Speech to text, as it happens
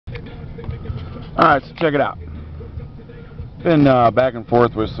Alright, so check it out. Been back and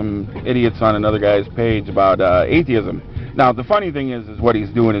forth with some idiots on another guy's page about atheism. Now, the funny thing is what he's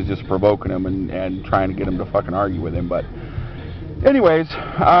doing is just provoking him and trying to get him to fucking argue with him. But anyways,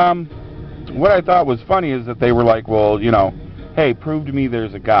 what I thought was funny is that they were like, well, you know, hey, prove to me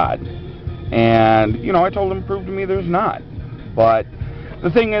there's a God. And, you know, I told them, prove to me there's not. But the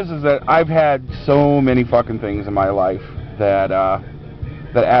thing is that I've had so many fucking things in my life that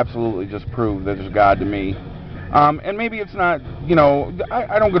that absolutely just prove that there's God to me. And maybe it's not, you know,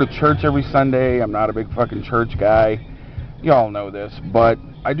 I don't go to church every Sunday. I'm not a big fucking church guy. Y'all know this. But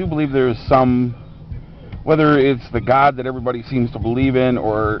I do believe there's some, whether it's the God that everybody seems to believe in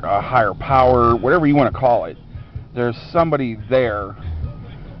or a higher power, whatever you want to call it, there's somebody there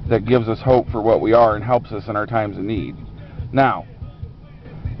that gives us hope for what we are and helps us in our times of need. Now,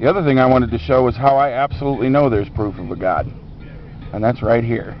 the other thing I wanted to show is how I absolutely know there's proof of a God. And that's right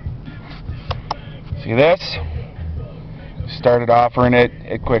here. See this? Started offering it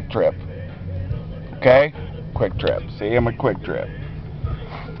at Quick Trip. Okay? Quick Trip. See, I'm a Quick Trip.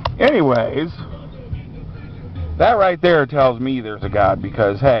 Anyways, that right there tells me there's a God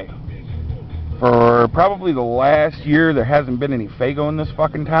because, hey, for probably the last year there hasn't been any Faygo in this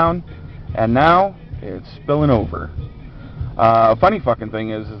fucking town, and now it's spilling over. Funny fucking thing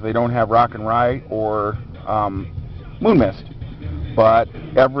is they don't have Rock and Rye or Moon Mist. But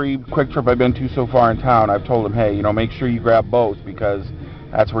every Quick Trip I've been to so far in town, I've told them, hey, you know, make sure you grab both because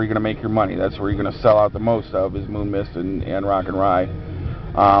that's where you're going to make your money. That's where you're going to sell out the most of is Moon Mist and Rock and Rye.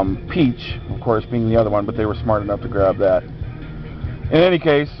 Peach, of course, being the other one, but they were smart enough to grab that. In any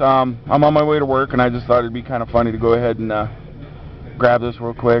case, I'm on my way to work, and I just thought it'd be kind of funny to go ahead and grab this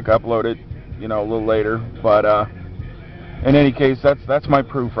real quick, upload it, you know, a little later. But in any case, that's my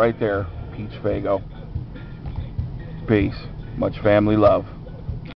proof right there. Peach Faygo. Peace. Much family love.